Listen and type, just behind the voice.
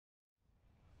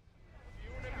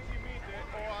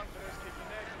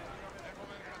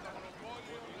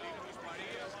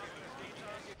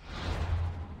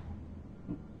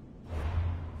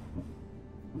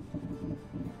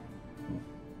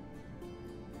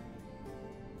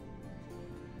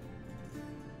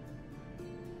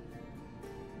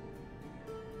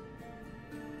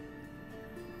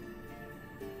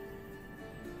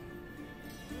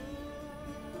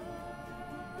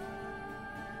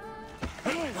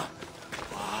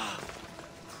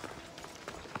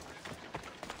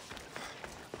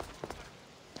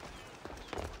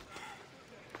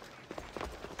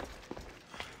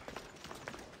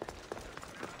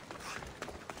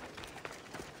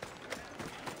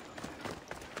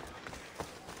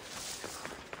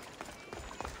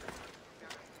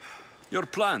Your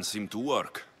plan seemed to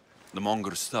work. The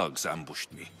Monger's thugs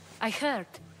ambushed me. I heard.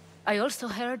 I also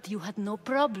heard you had no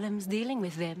problems dealing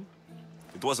with them.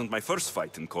 It wasn't my first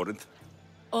fight in Corinth.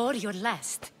 Or your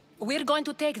last. We're going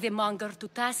to take the Monger to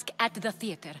task at the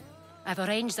theater. I've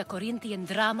arranged a Corinthian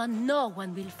drama no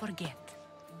one will forget.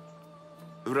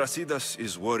 Leonidas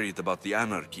is worried about the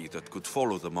anarchy that could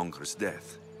follow the Monger's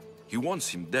death. He wants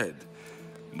him dead,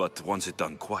 but wants it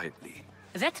done quietly.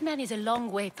 That man is a long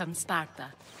way from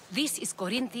Sparta. This is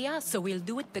Corinthia, so we'll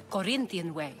do it the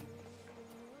Corinthian way.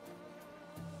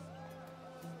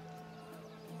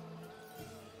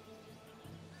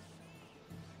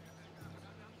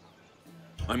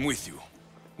 I'm with you.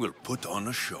 We'll put on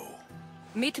a show.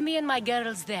 Meet me and my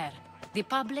girls there. The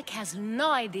public has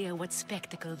no idea what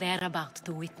spectacle they're about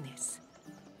to witness.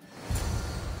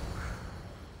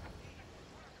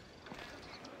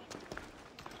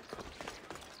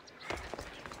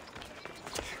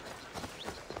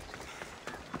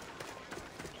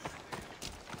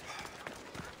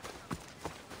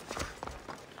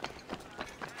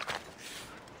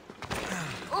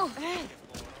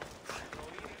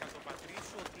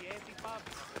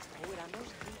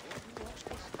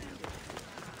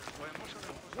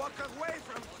 Walk away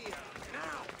from here,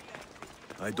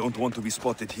 now! I don't want to be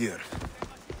spotted here.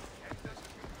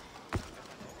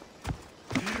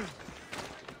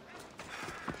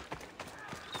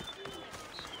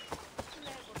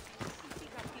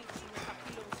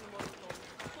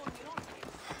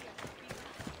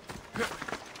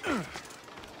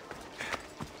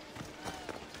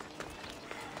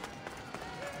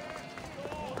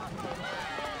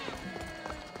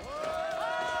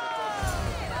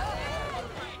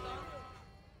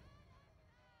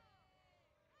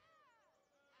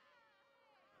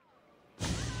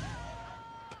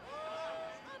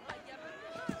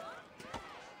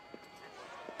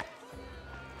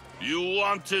 You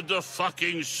wanted the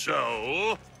fucking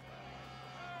show?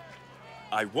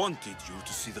 I wanted you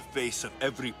to see the face of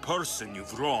every person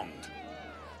you've wronged.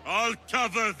 I'll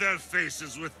cover their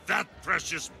faces with that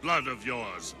precious blood of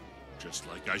yours. Just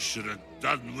like I should have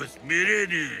done with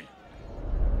Myrini.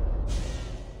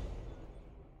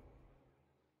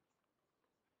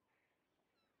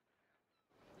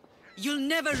 You'll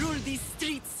never rule these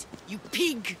streets, you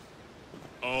pig!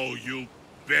 Oh, you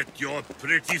bet your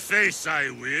pretty face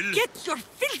I will. Get your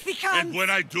filthy hands! And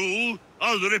when I do,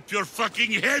 I'll rip your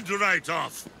fucking head right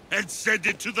off and send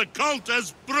it to the cult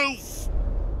as proof.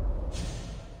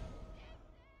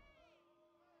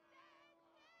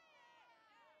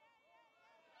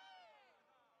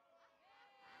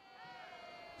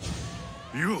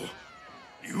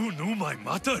 You knew my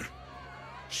mother?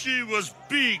 She was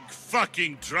big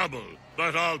fucking trouble,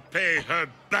 but I'll pay her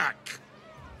back.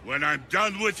 When I'm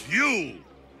done with you,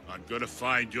 I'm gonna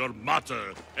find your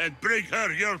mother and bring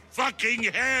her your fucking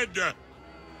head!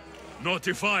 Not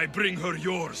if I bring her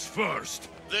yours first.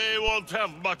 They won't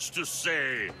have much to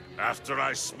say after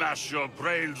I smash your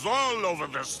brains all over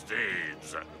the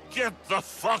stage. Get the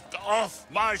fuck off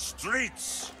my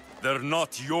streets! They're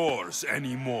not yours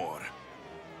anymore.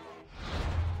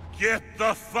 Get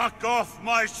the fuck off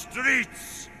my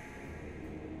streets!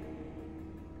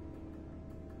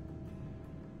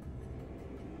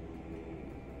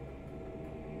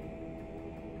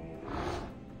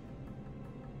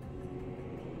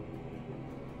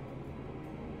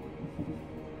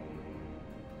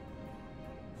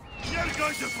 You're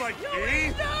going to fight me?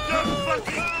 You're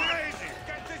fucking crazy!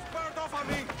 Get this bird off of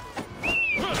me!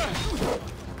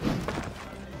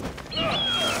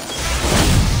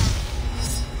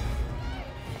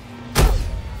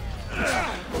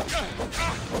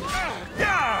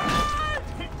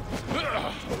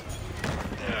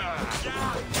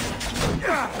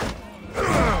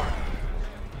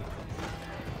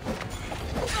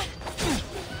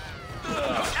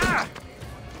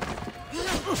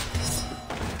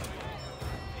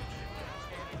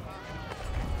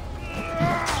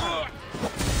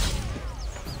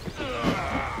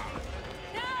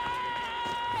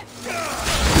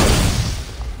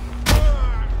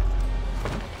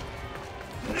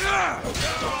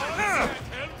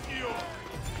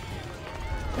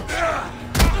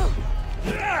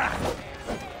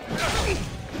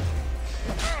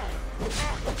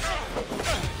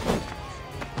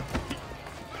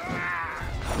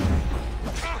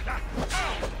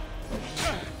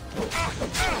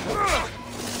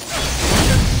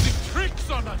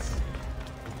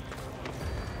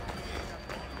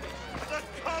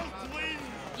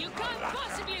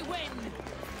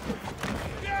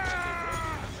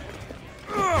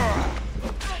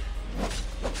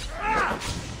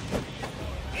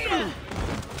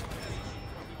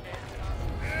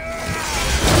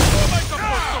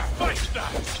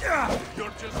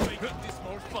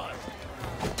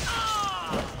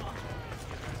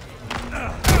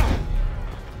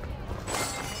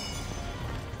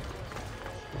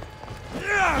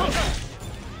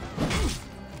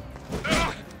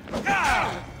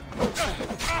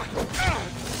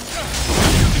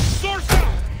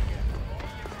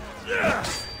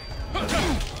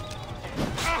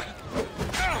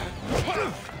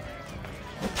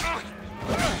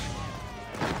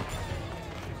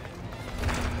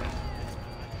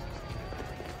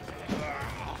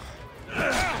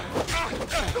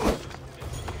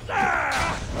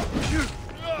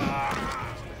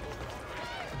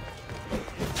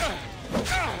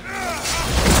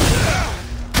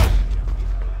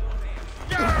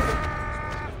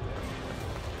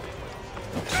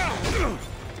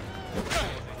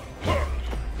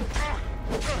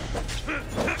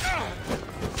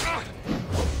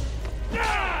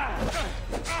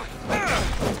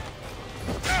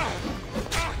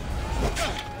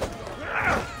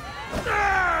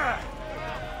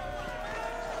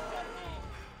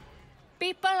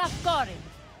 of Corinth,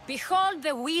 behold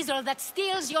the weasel that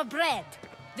steals your bread,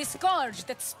 the scourge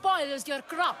that spoils your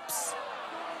crops.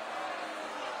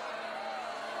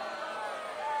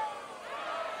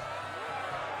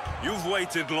 You've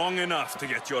waited long enough to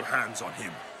get your hands on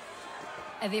him.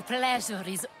 The pleasure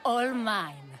is all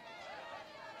mine.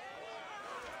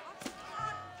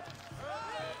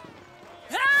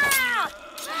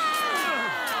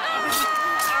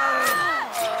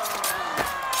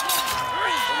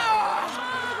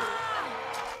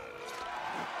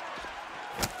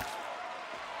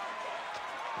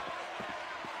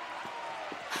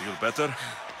 Feel better?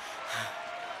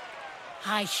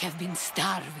 I have been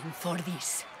starving for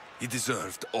this. He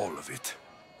deserved all of it.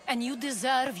 And you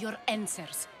deserve your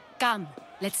answers. Come,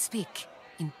 let's speak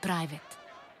in private.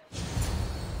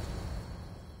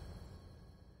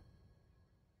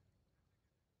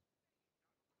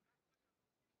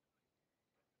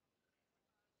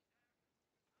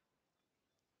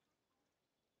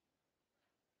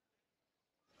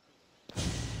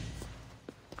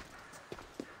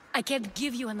 I can't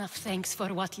give you enough thanks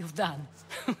for what you've done.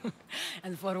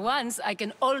 And for once, I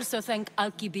can also thank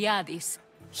Alcibiades.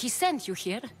 He sent you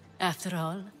here, after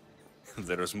all.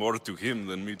 There is more to him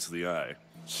than meets the eye.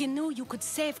 He knew you could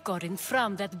save Corinth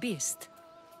from that beast.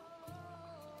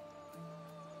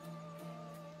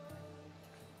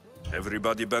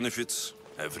 Everybody benefits,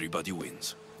 everybody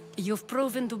wins. You've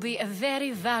proven to be a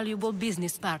very valuable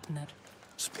business partner.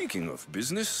 Speaking of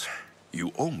business,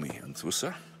 you owe me,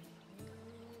 Anthusa.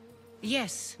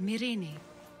 Yes, Myrine.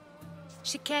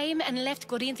 She came and left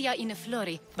Corinthia in a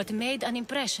flurry, but made an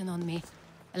impression on me.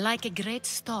 Like a great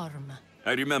storm.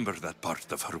 I remember that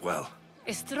part of her well.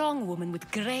 A strong woman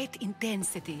with great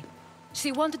intensity.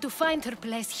 She wanted to find her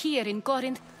place here in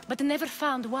Corinth, but never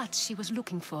found what she was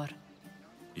looking for.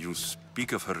 You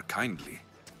speak of her kindly.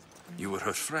 You were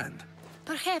her friend.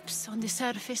 Perhaps on the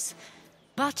surface,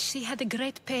 but she had a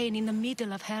great pain in the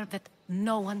middle of her that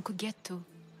no one could get to.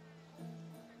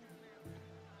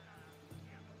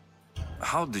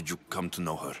 How did you come to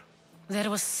know her? There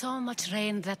was so much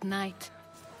rain that night.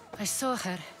 I saw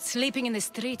her, sleeping in the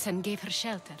streets, and gave her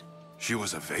shelter. She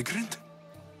was a vagrant?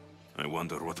 I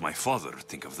wonder what my father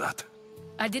think of that.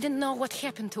 I didn't know what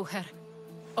happened to her.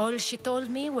 All she told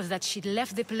me was that she'd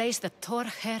left the place that tore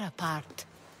her apart.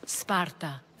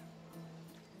 Sparta.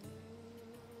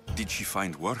 Did she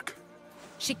find work?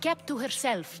 She kept to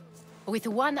herself, with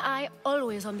one eye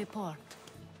always on the port.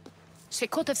 She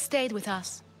could have stayed with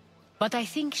us, but I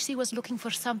think she was looking for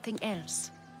something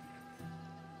else.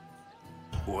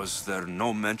 Was there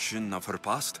no mention of her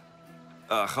past?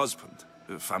 A husband,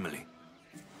 a family?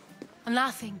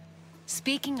 Nothing.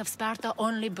 Speaking of Sparta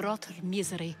only brought her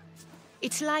misery.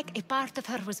 It's like a part of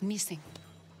her was missing.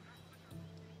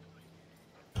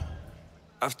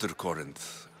 After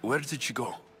Corinth, where did she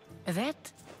go?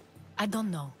 That? I don't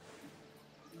know.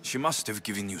 She must have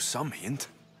given you some hint.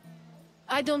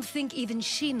 I don't think even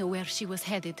she knew where she was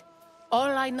headed.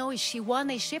 All I know is she won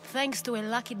a ship thanks to a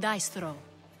lucky dice throw.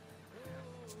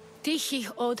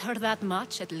 Tyche owed her that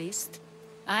much, at least.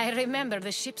 I remember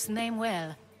the ship's name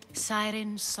well.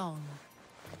 Siren's Song.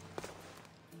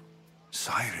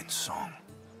 Siren's Song.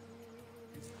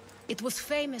 It was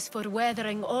famous for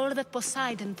weathering all that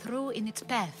Poseidon threw in its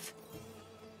path.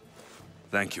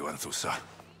 Thank you, Anthusa.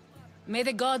 May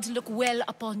the gods look well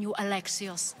upon you,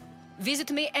 Alexios.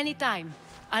 Visit me anytime.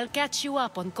 I'll catch you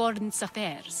up on Corinth's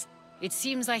affairs. It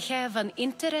seems I have an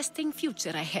interesting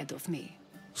future ahead of me.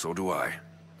 So do I.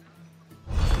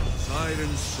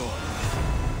 Siren's Song.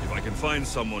 If I can find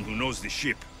someone who knows the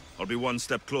ship, I'll be one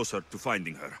step closer to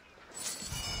finding her.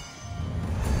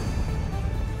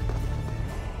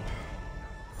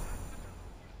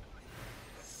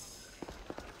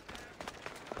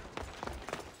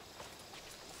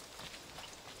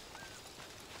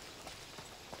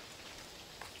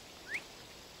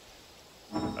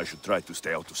 I should try to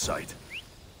stay out of sight.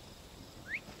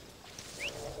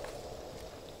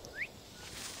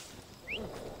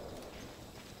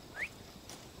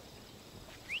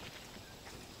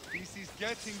 This is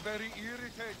getting very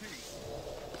irritating.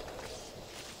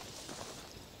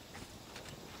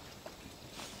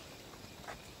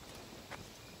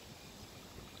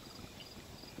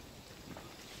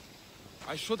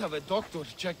 I should have a doctor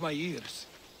check my ears.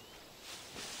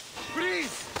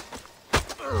 Freeze!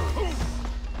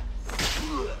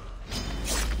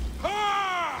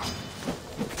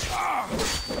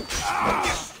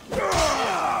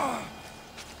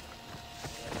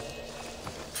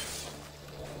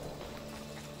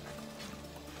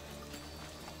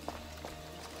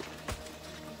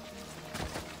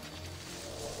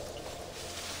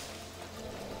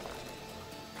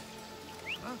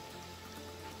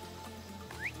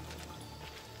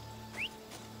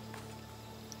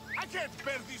 can't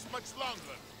bear this much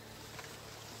longer.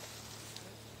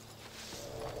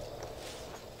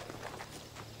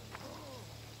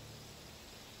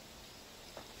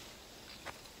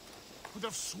 Could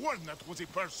have sworn that was a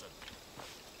person.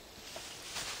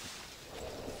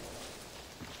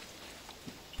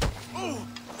 Oh!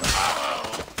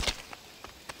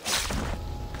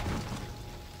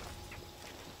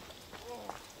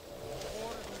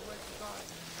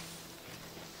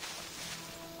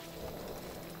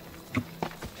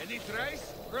 Any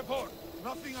trace? Report.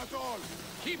 Nothing at all.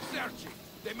 Keep searching.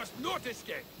 They must not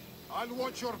escape. I'll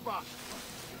watch your back.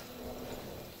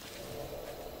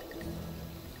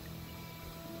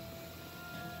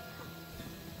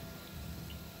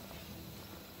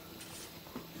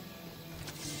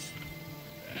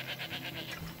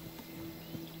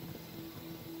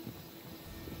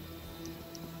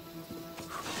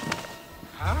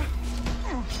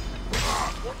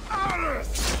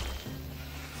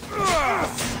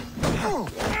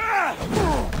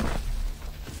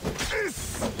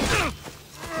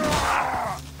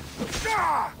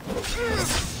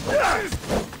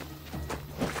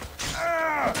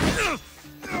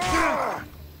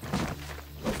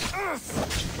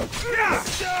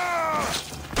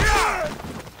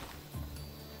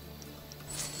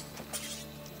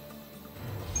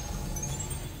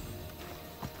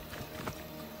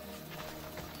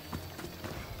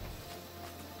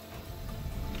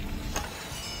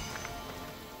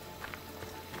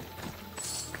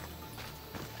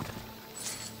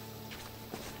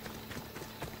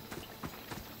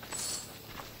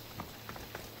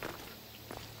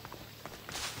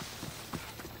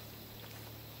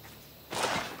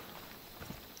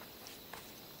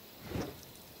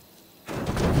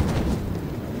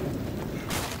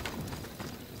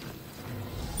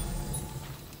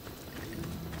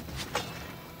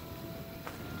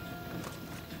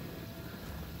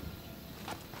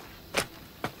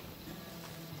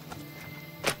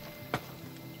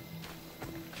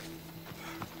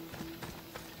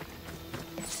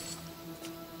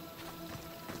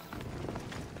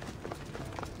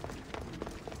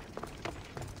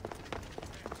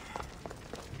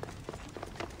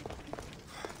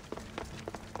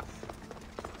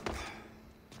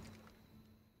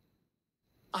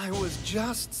 I was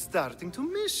just starting to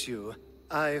miss you.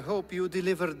 I hope you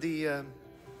delivered the,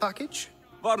 package?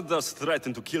 Vardas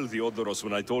threatened to kill Theodoros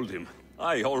when I told him.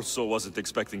 I also wasn't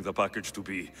expecting the package to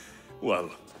be, well,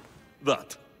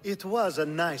 that. It was a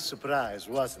nice surprise,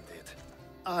 wasn't it?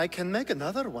 I can make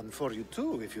another one for you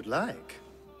too, if you'd like.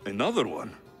 Another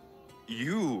one?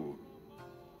 You...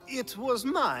 It was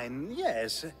mine,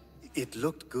 yes. It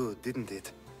looked good, didn't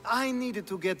it? I needed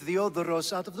to get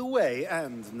Theodoros out of the way,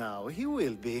 and now he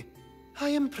will be. I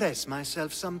impress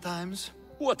myself sometimes.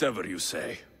 Whatever you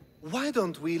say. Why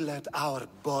don't we let our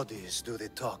bodies do the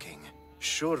talking?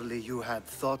 Surely you had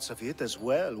thoughts of it as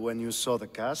well when you saw the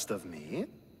cast of me?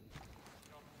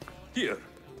 Here,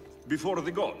 before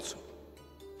the gods.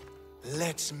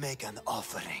 Let's make an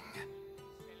offering.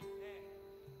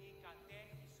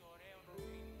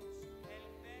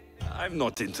 I'm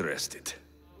not interested.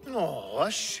 Oh,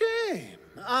 a shame.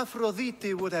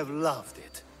 Aphrodite would have loved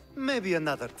it. Maybe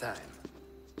another time.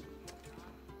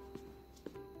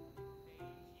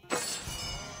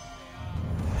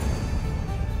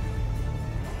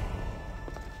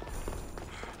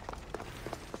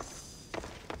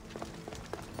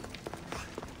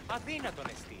 Αδύνατον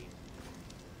εστί.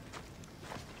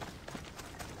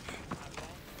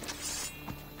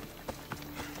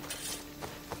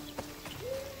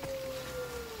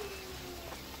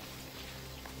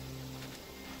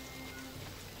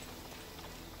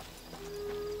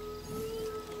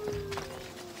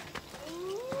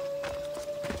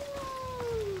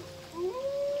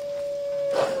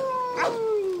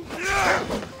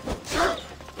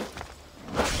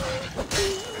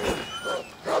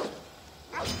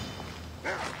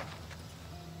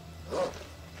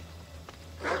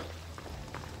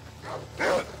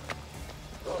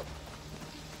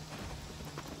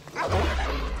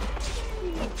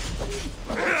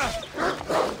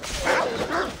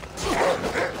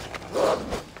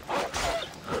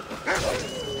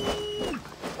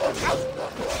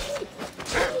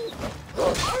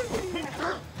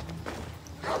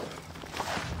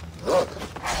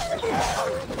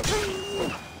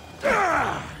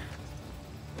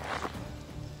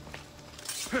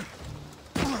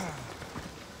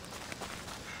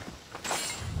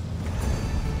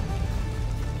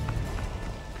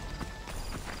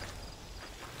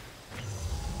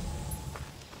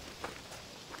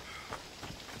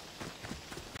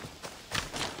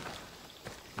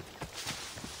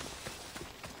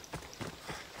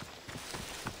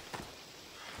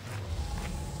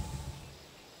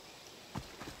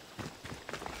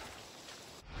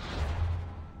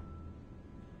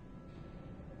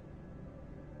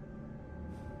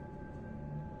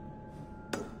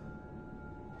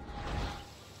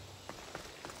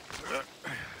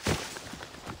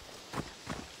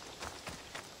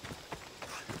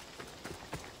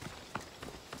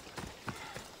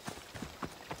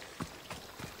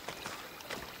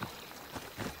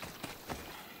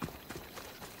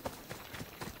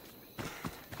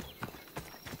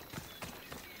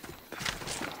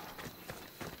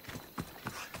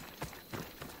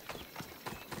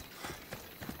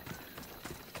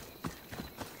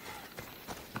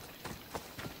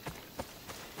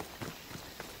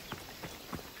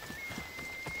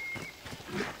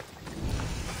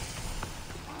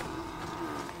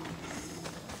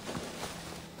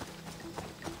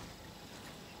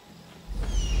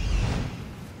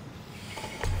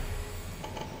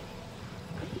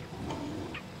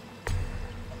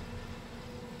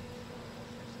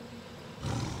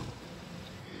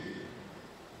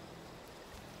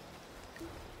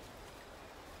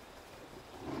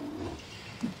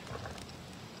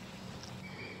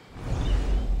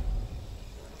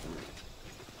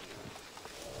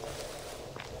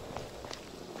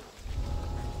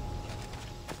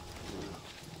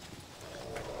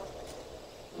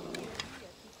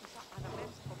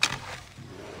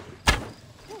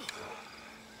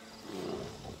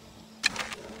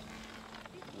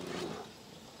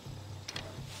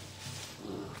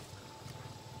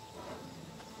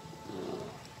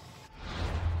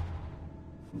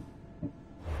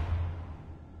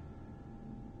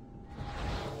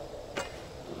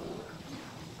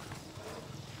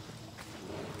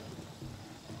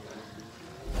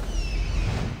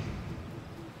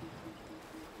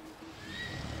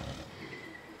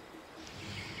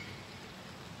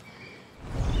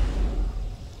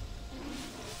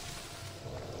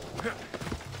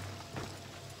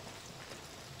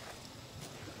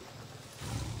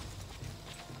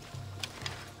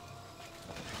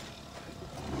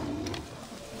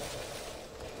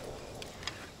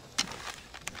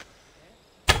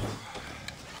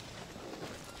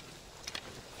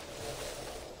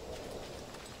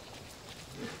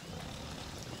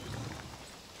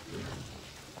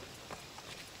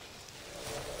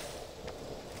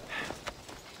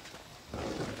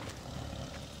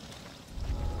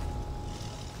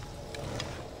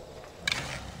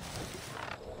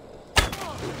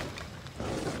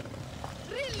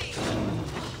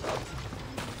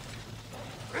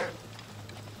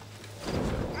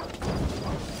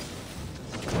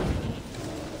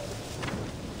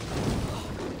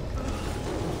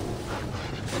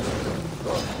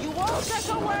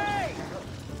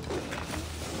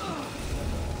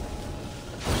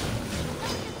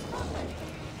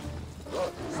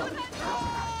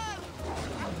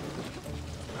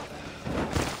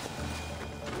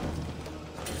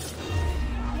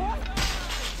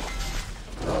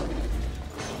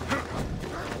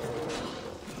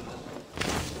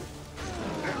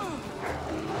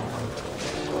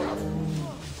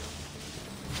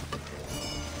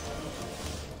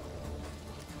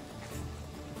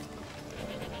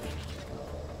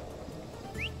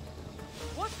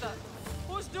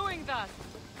 doing that?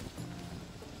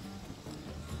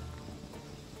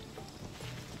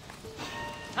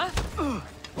 Huh?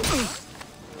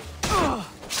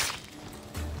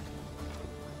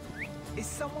 Is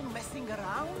someone messing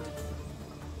around?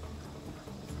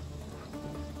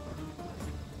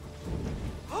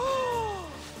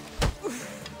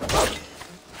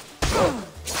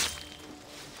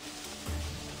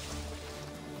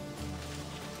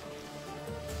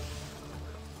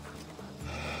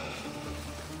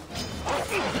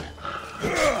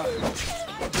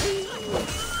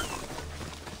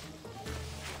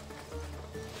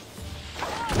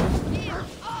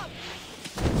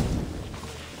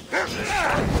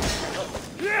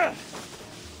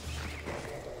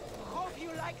 Hope you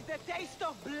like the taste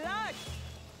of blood.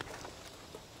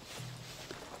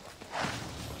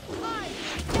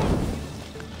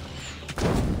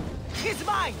 He's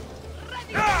mine!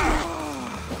 Ready!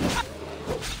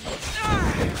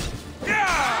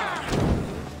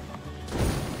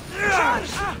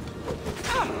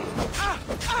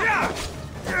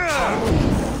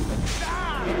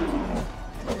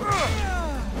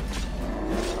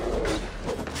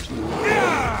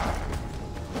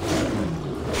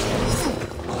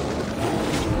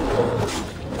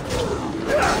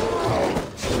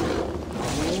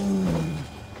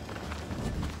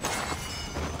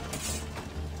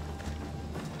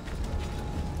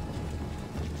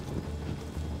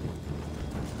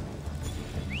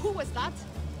 Who was that?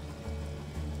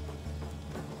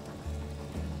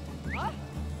 Huh?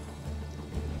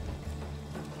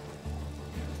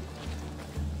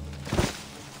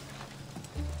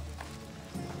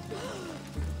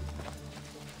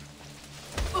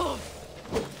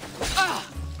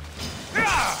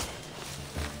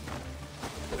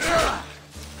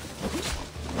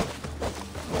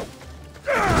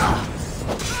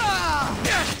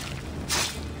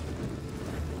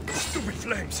 Stupid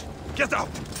flames! Get out!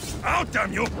 Out,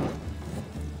 damn you!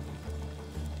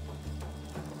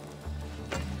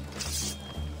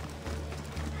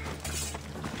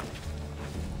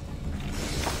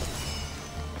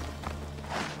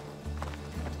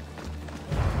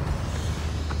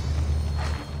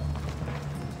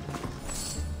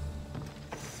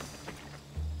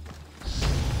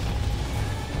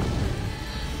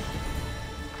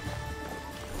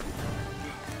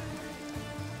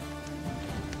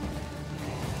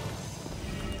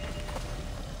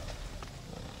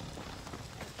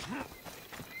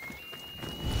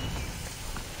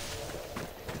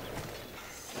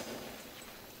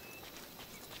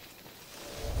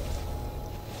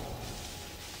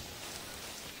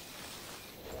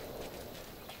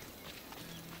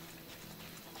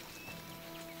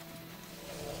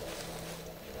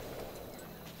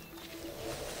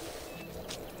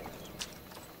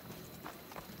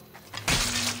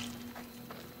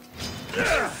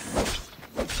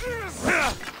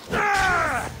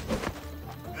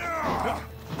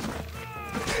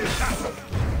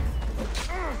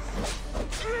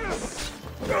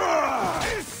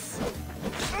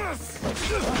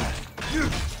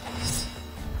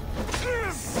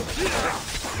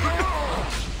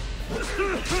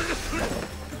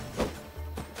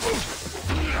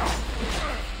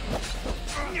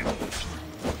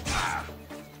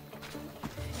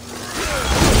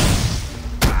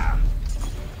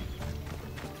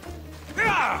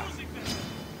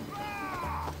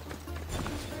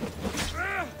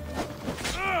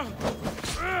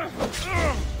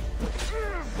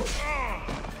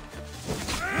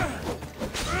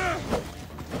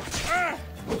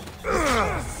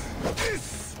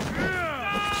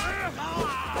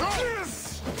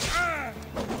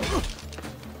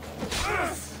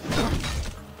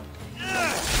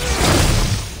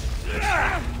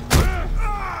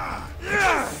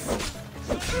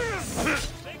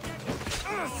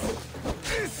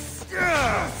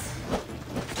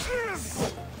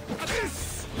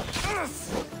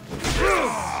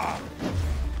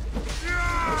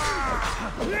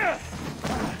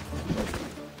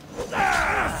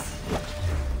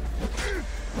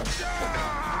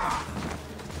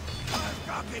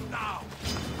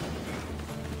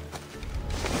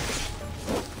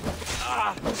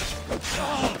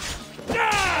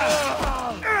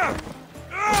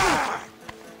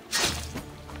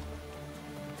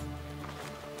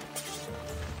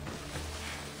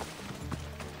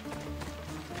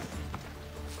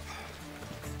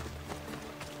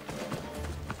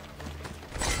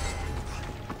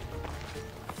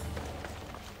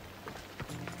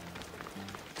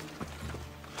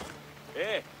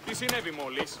 Τι συνέβη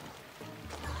μόλις?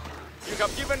 You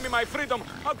have given me my freedom.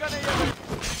 How can I ever...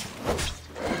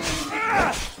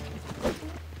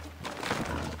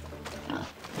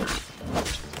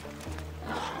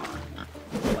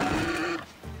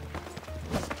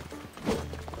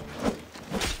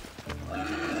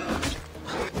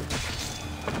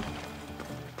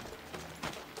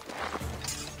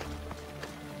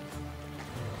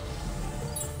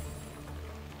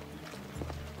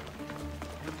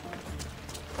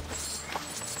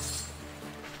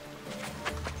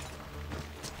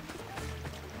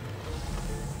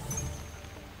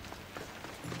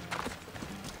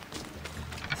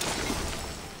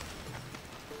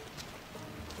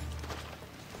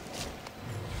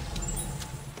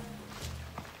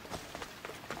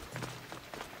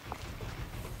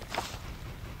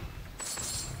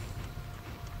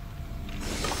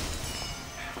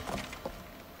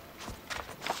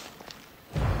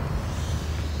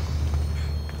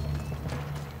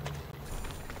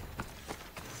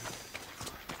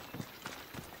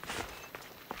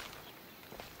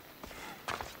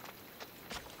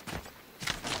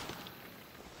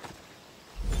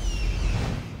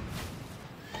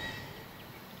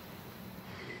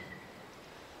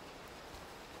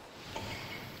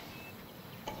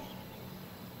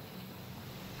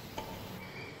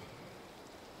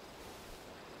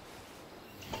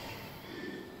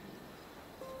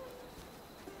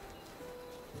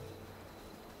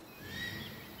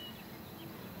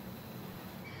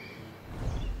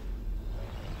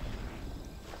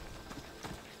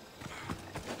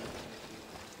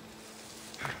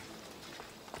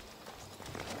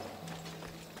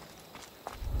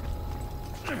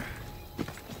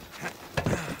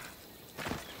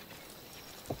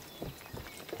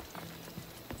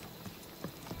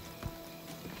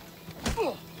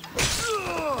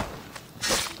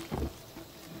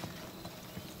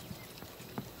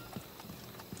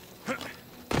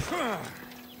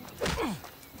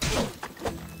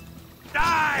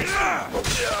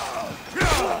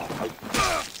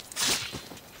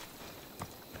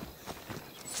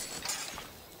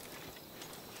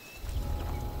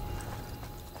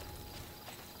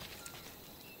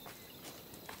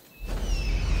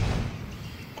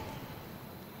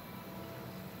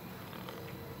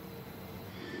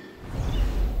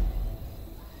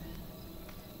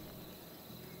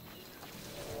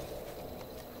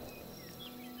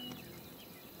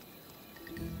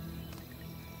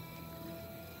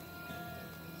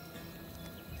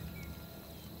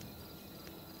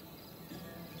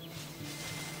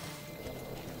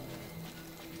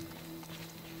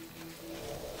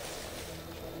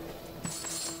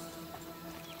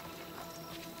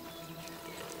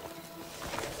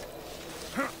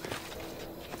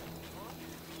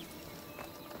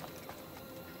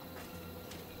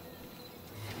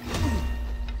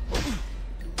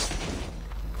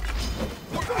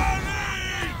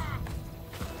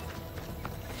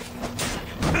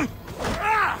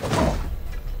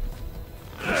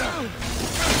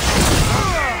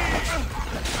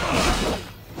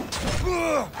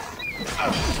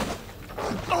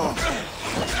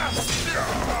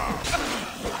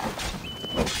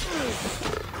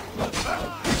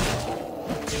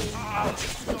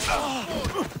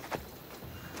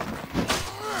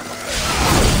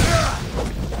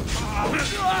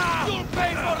 You'll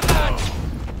pay for that!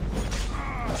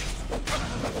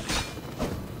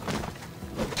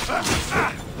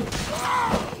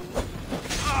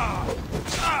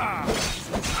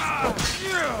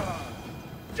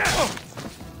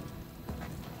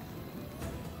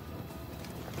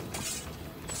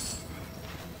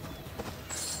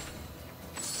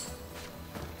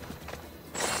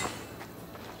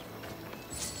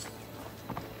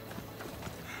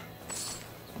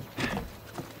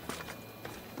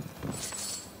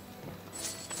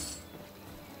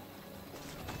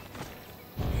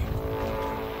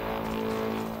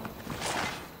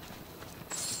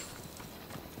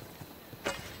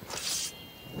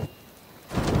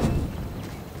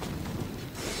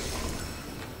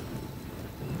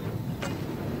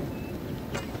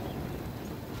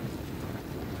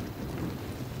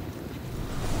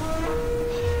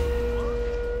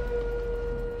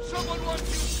 Someone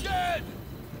wants you dead!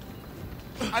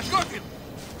 I've got him!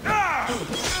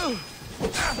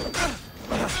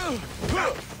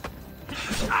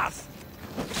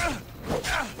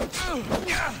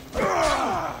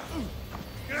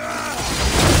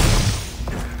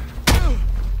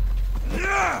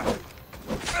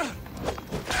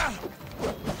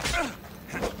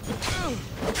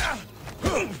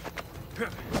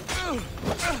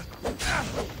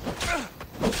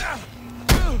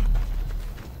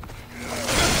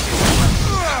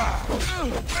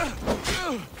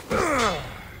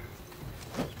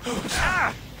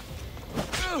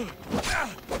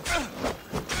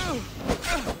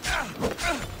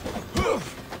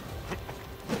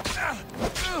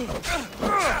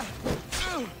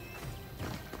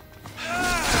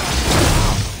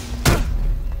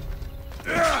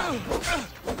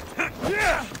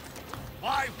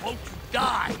 Why won't you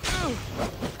die?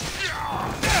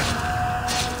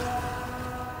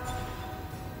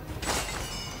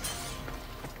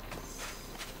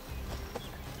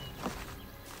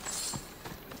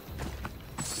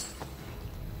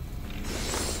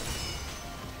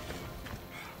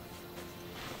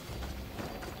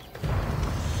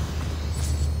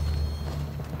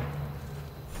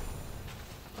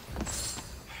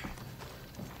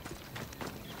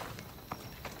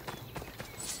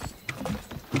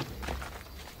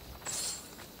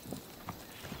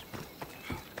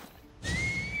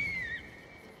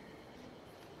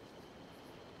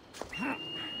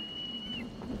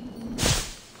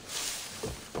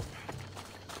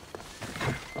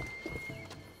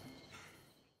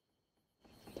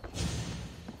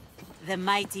 The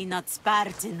mighty not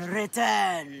Spartan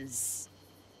returns!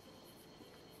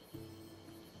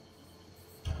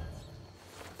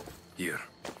 Here,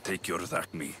 take your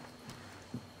Thacme.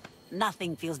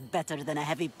 Nothing feels better than a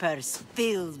heavy purse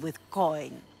filled with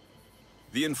coin.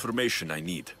 The information I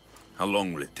need. How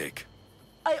long will it take?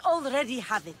 I already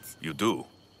have it. You do?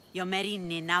 Your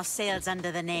Merini now sails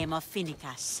under the name of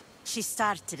Phoenicas. She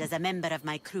started as a member of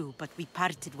my crew, but we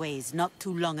parted ways not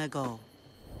too long ago.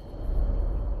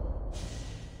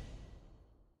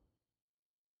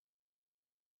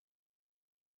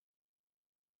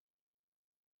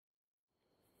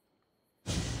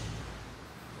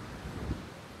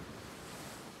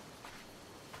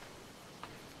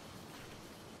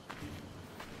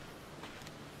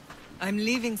 I'm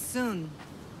leaving soon.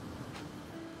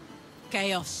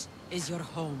 Chaos is your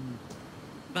home.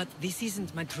 But this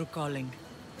isn't my true calling.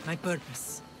 My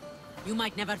purpose. You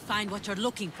might never find what you're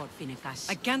looking for, Phoenicas.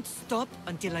 I can't stop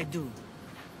until I do.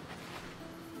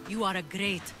 You are a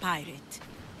great pirate.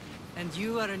 And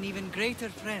you are an even greater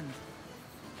friend.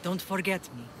 Don't forget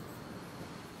me.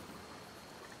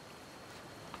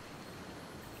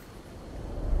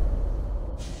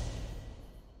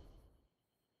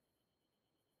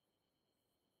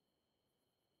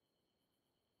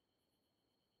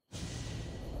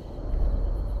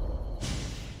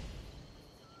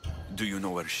 Do you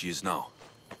know where she is now?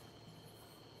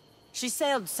 She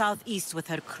sailed southeast with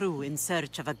her crew in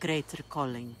search of a greater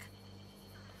calling.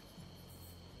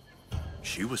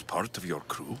 She was part of your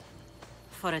crew?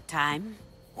 For a time.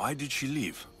 Why did she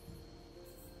leave?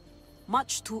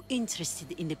 Much too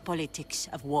interested in the politics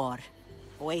of war.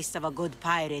 A waste of a good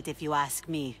pirate, if you ask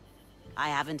me. I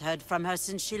haven't heard from her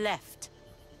since she left.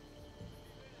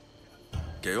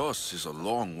 Chaos is a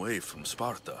long way from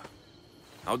Sparta.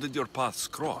 How did your paths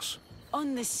cross?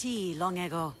 On the sea, long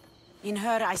ago. In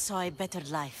her, I saw a better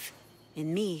life.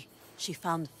 In me, she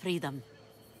found freedom.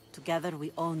 Together,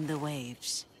 we own the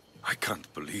waves. I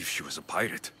can't believe she was a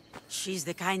pirate. She's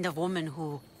the kind of woman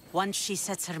who, once she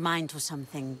sets her mind to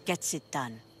something, gets it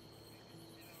done.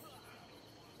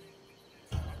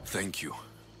 Thank you.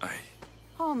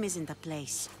 Home isn't a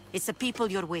place. It's the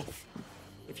people you're with.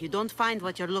 If you don't find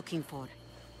what you're looking for,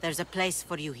 there's a place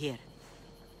for you here.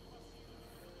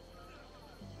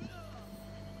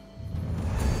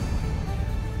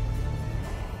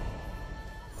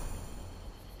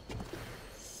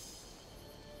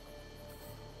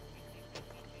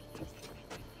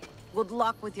 Good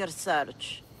luck with your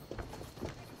search.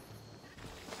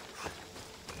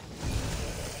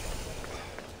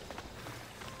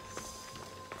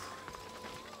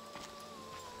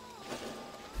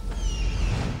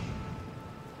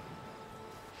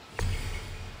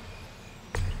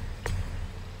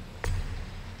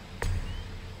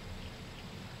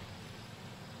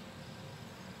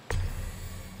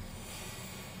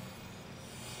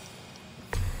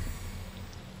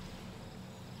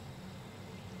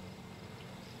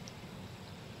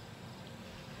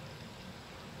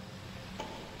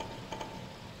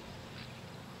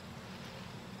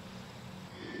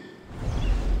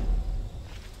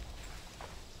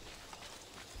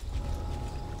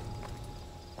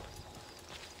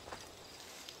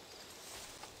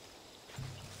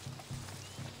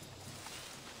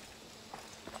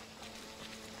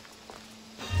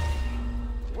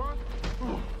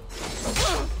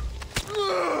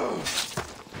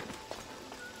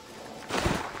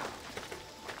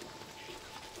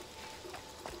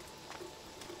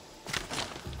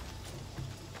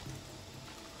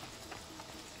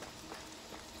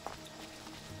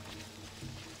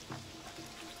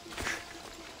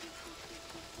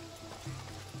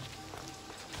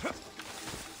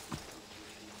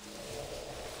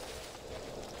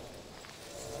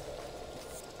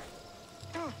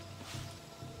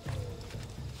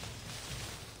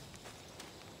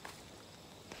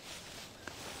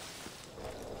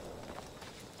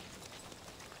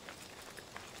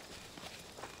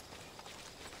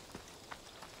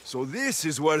 So this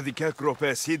is where the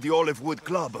Kekropes hid the olive wood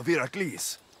club of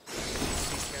Heracles.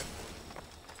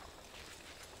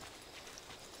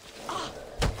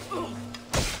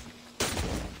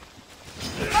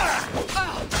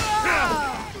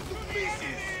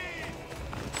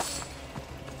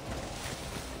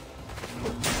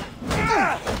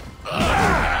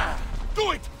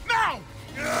 Do it! Now!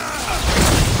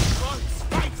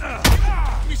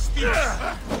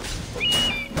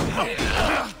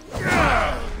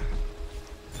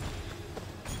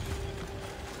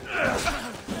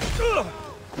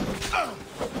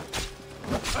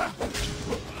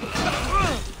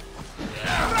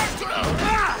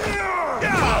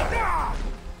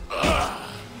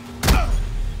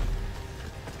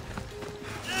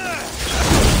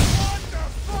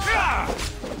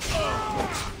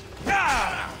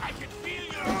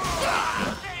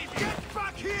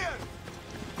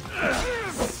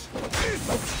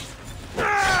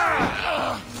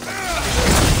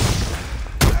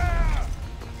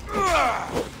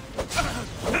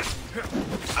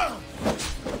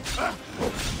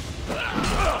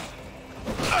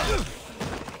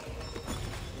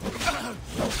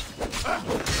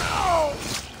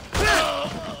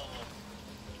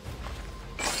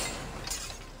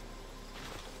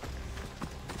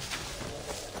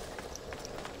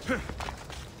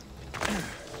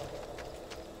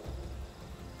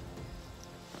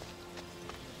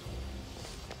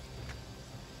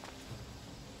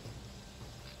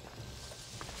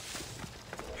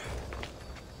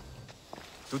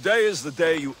 Today is the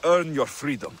day you earn your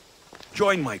freedom.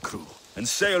 Join my crew and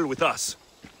sail with us.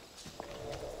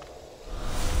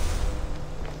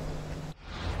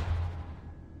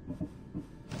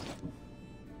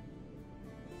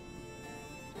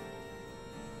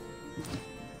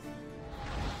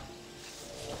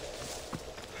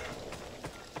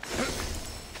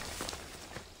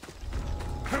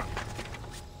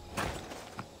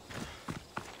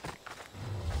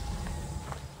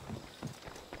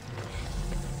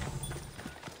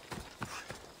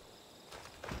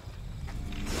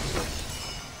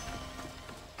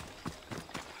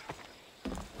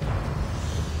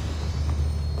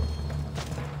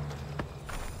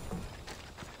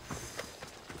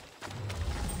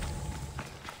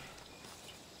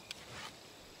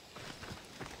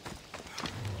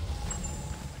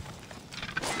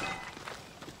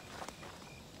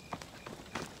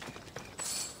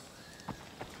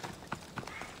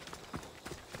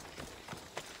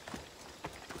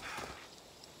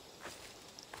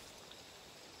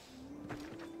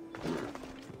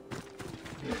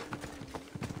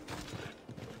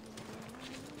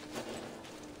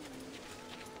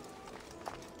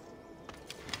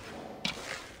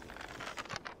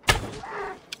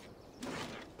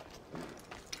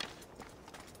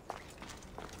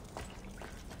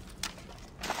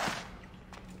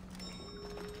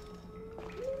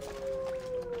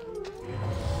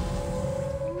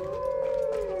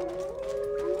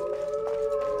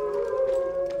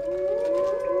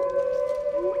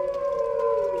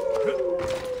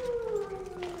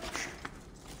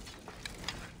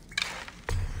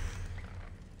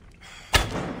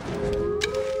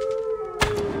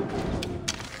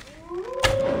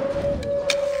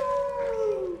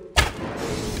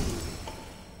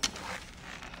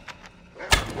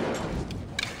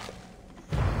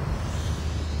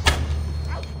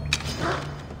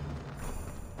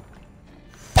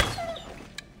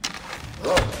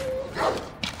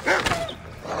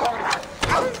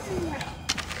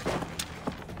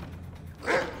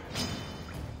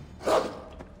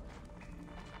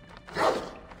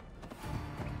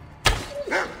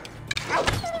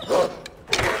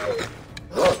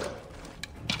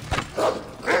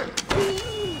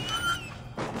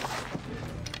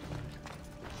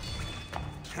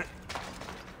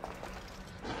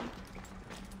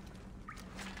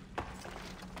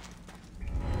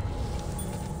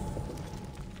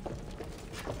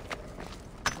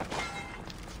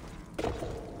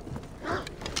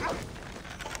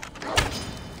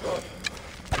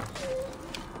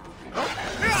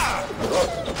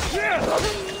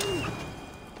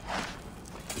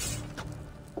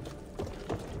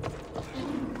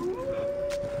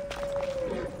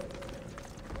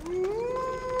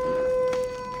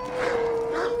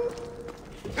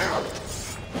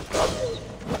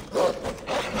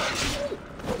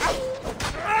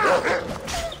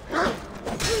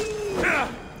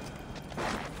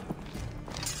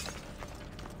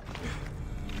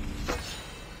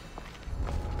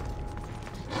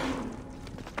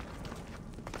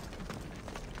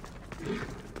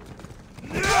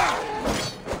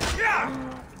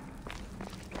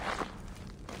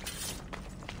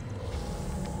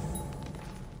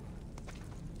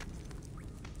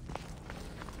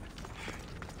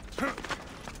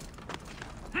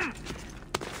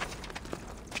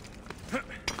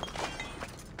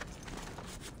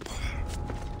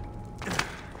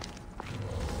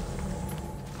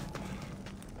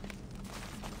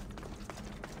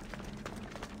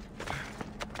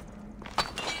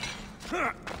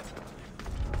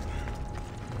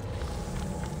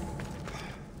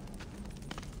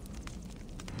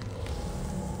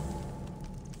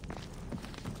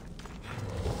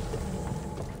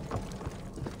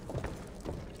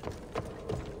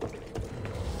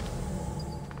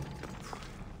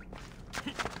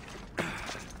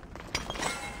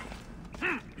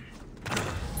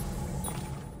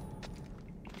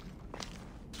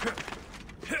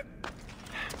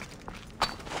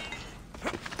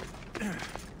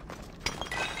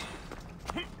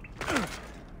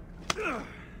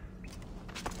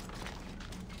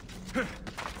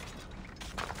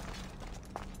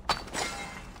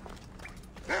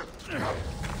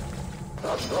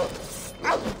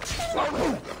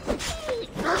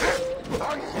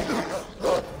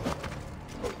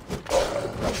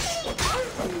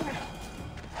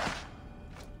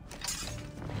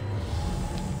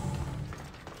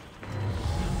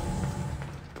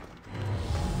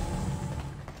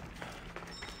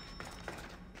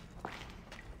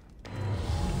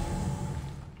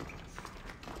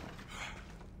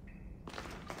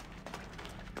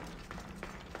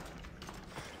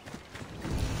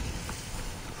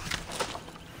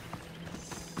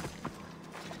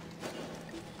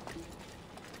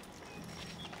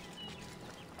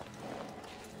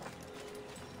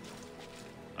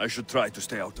 I should try to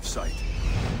stay out of sight.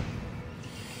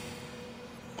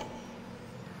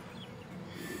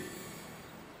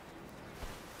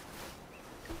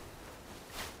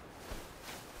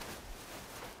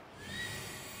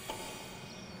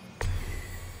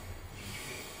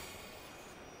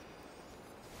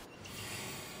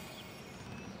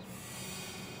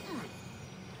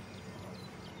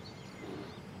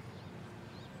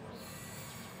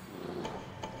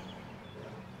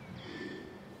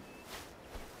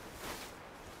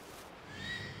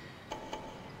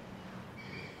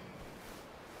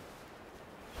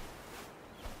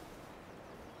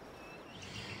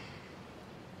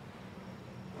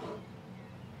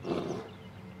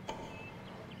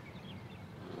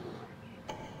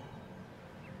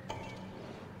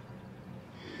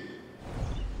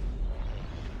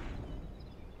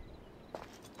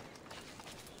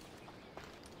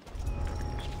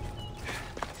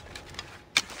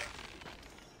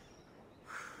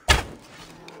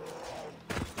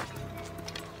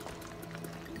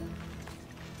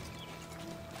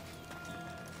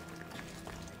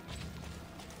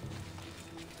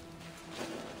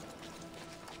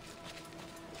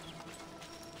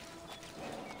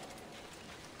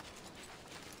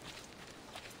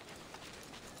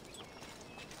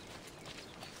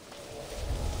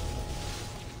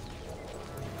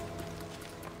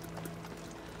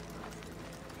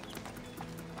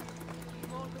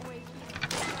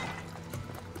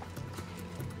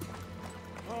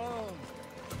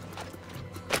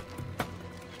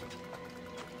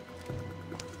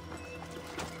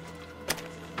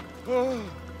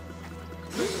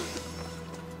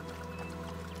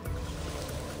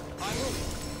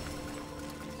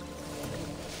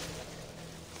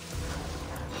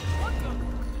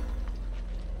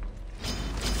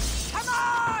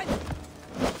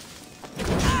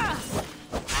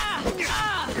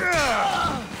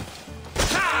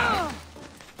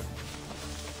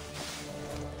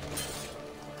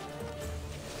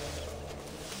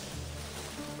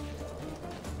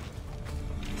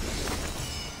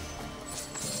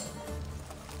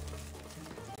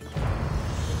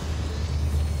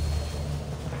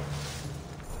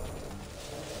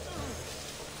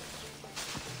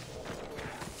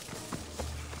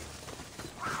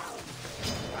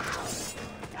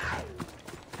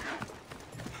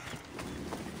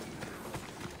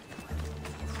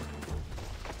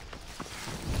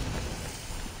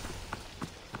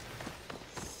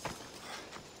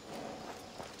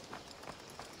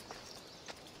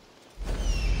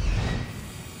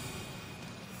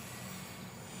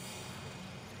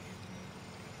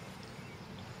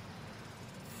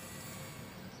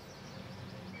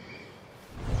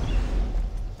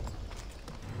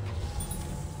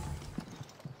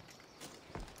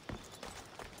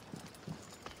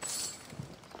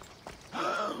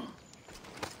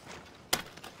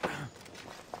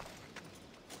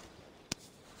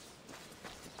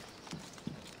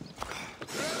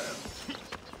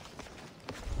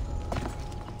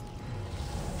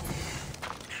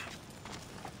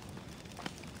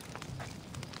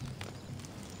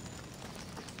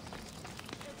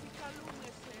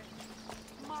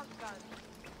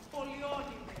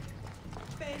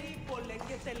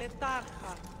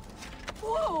 Τελετάρχα.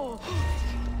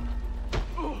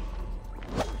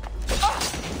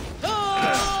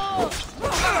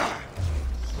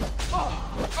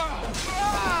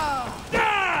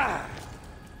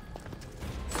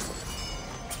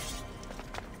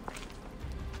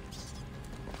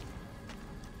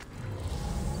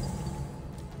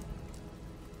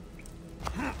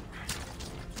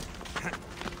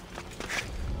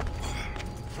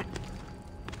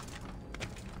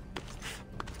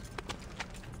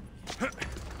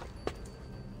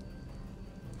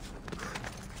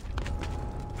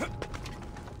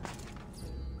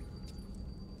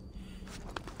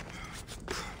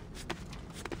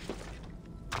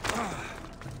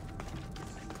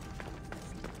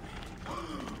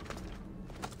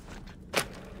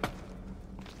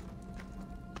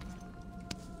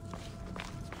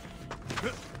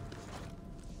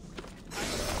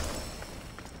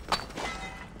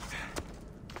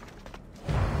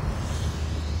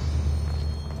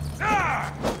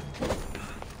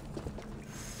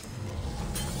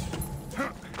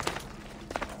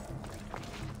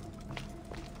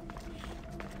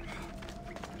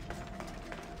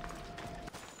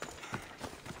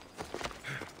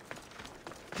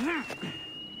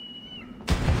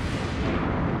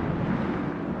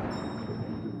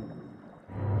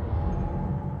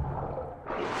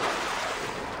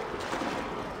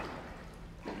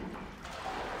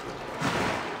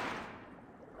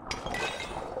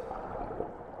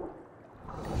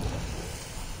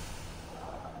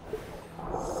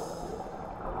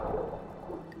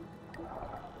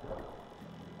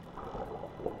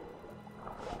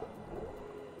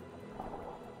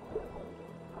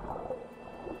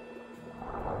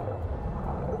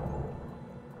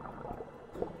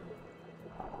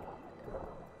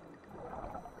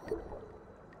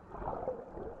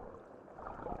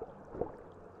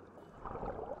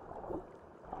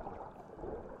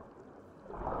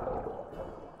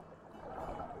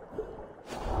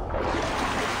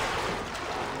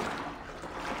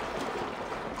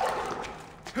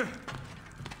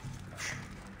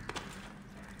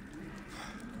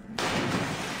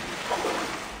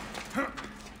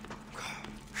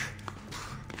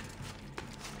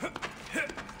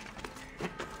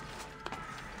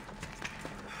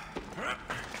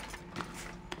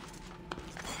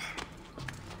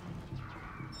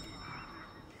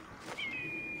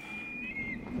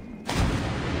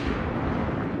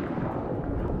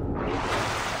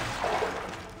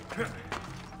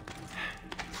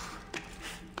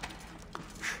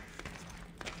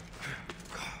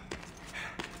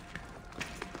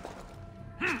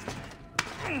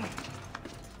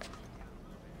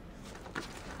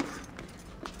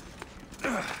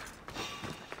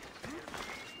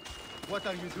 What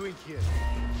are you doing here?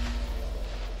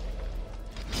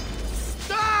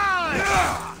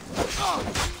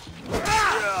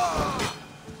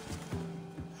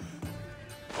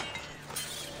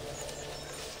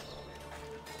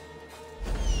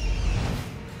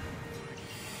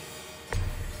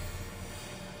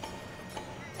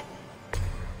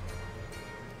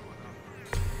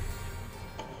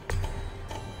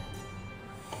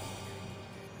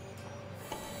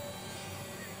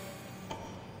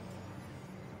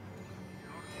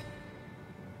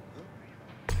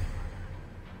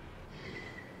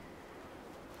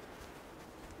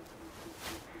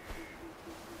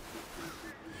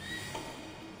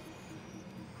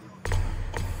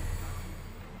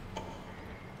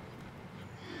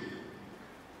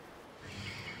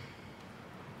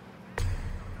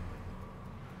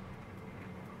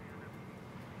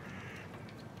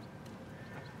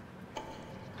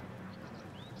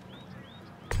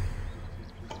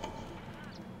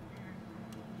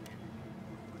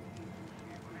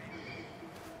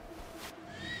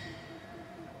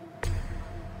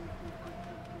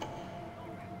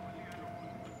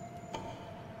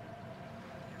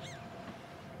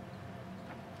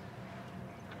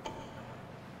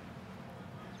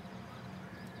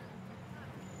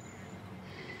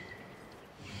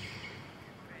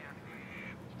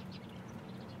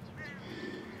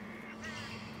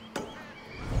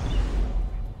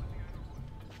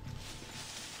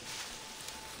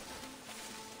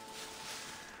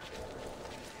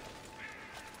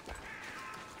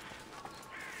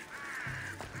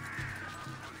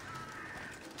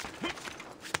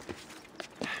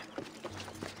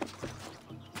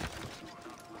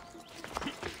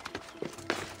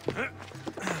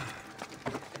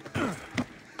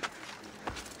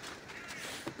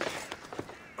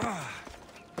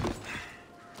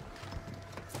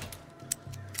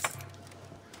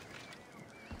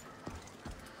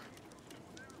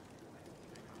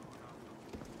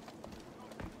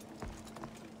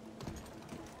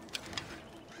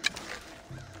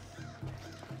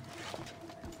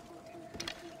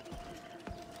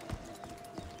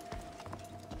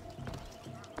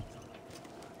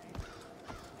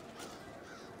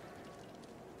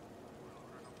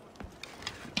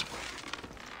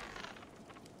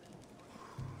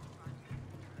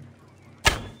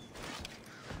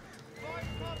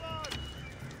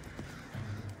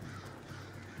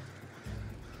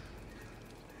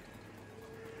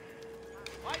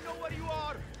 I know where you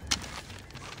are!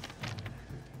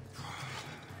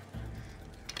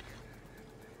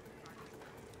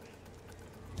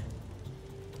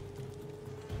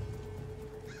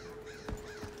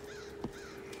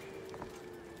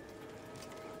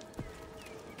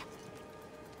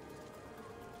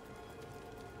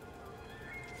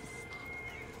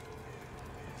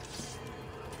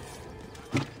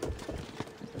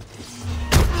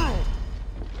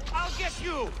 I'll get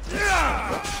you!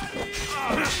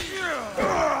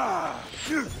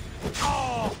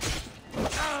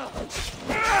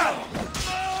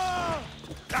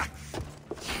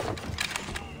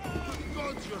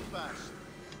 Gods, you're fast.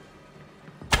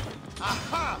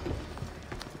 Aha!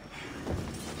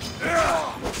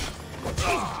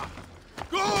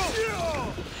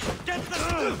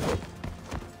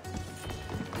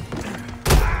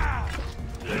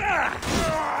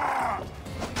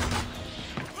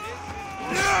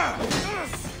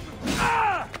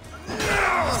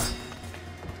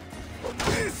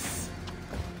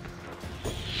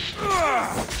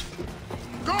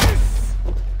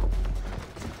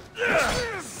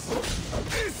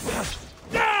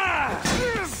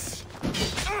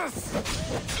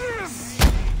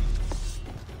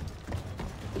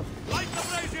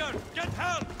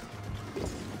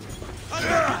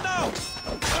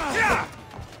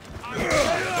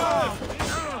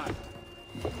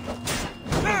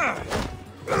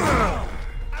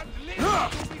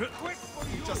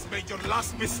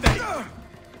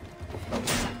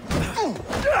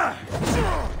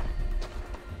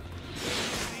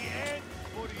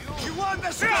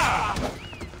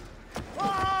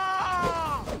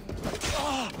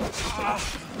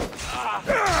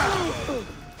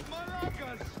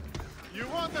 Maracas! You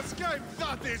won't escape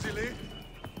that easily!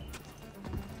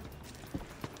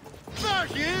 There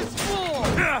he is!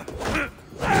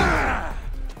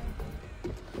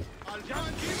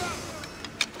 Alternativa!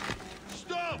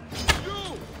 Stop!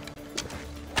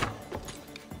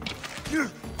 You!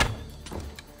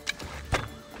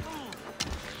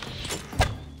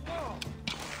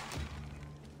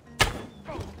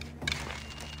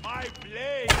 My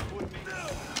blade would be...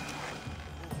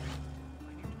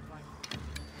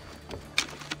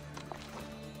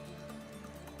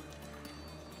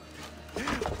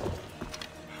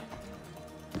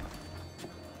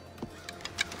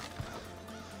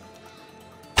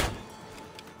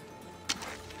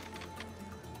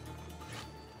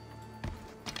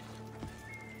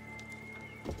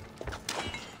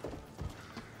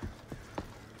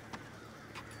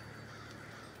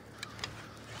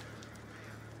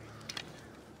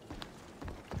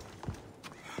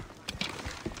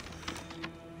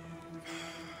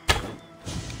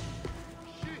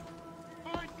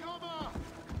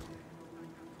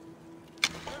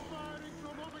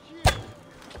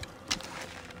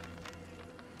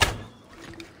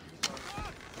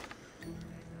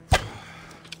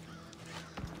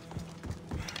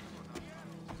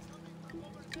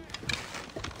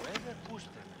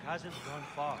 Hasn't gone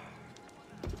far.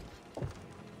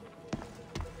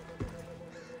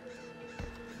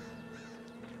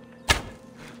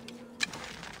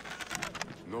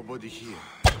 Nobody here.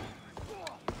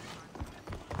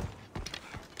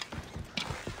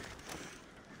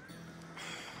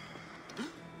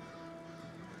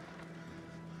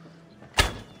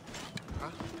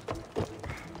 Huh?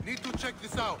 Need to check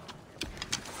this out.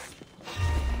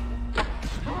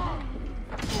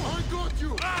 I got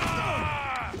you!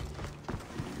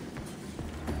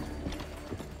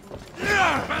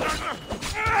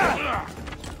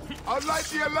 I'll light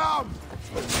the alarm!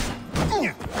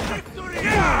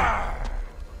 Victory!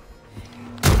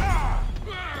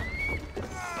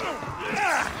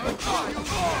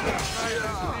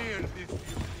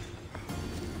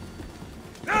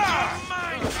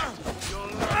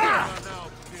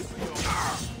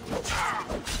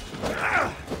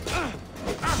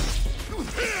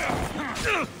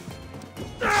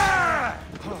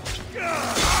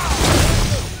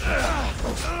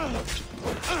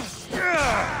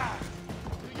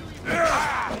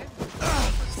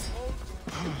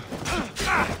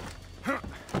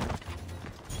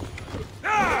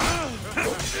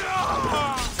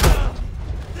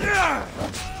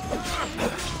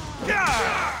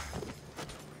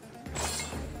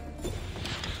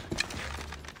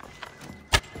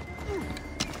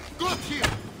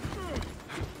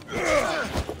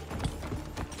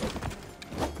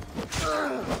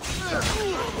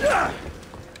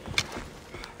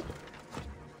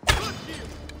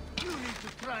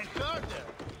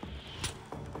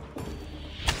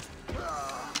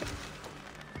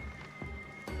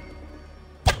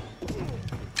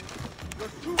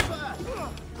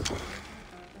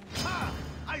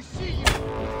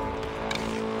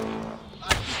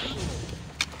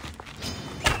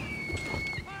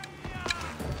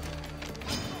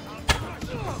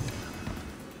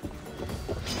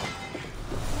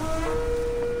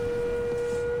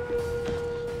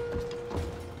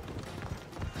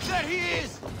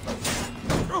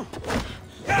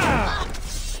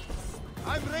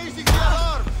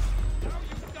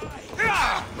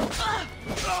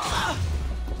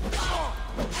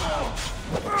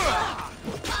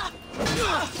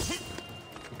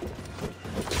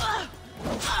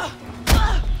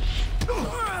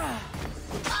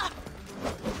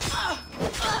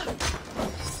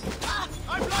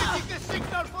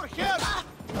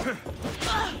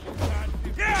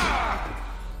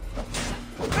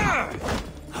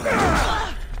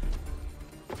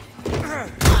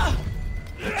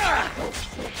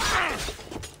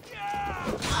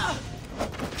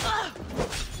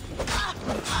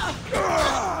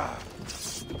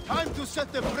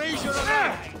 set the brazier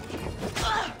alight!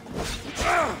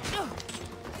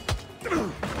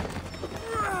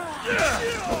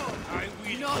 I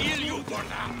will kill you for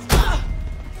that!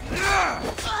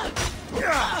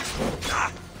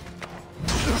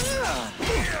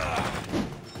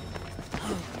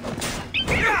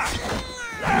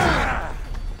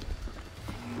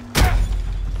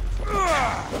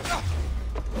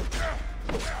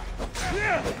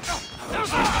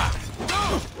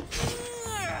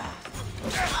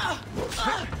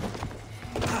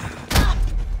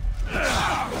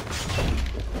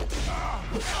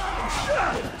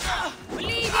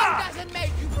 Bleeding doesn't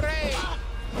make you brave!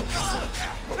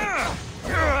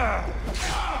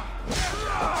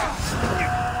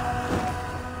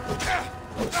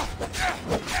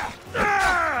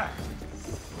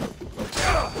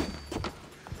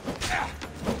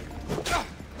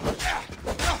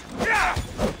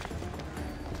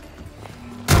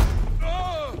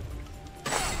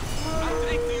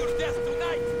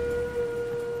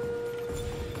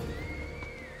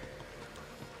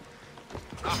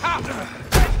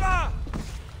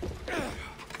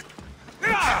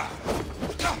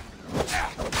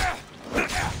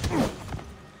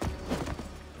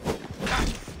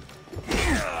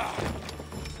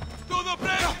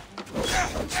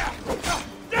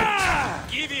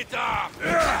 Give it up!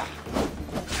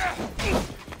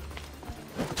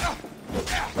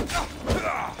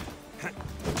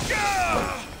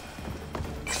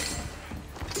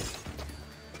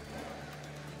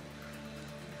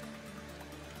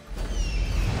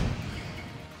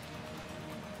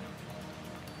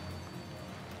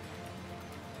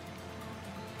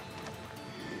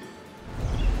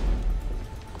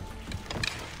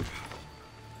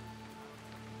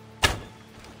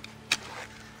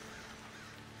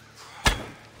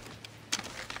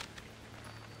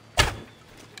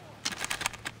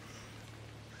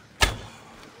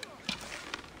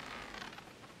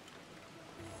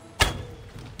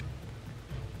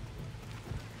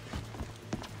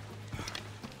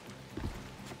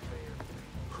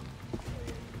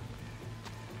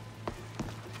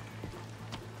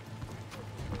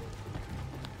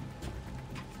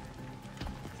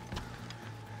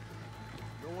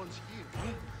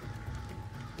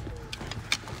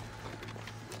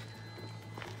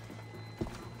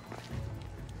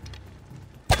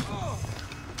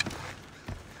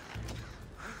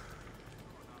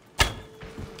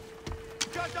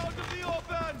 Get out of the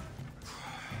open!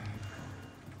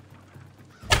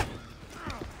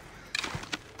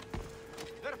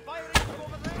 They're firing from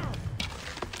over there!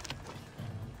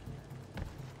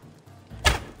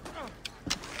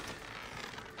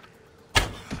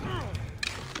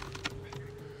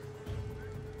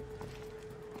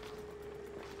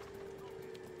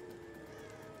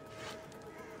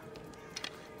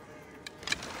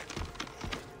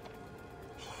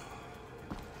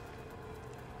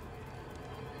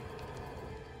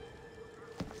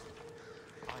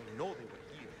 I know they were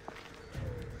here.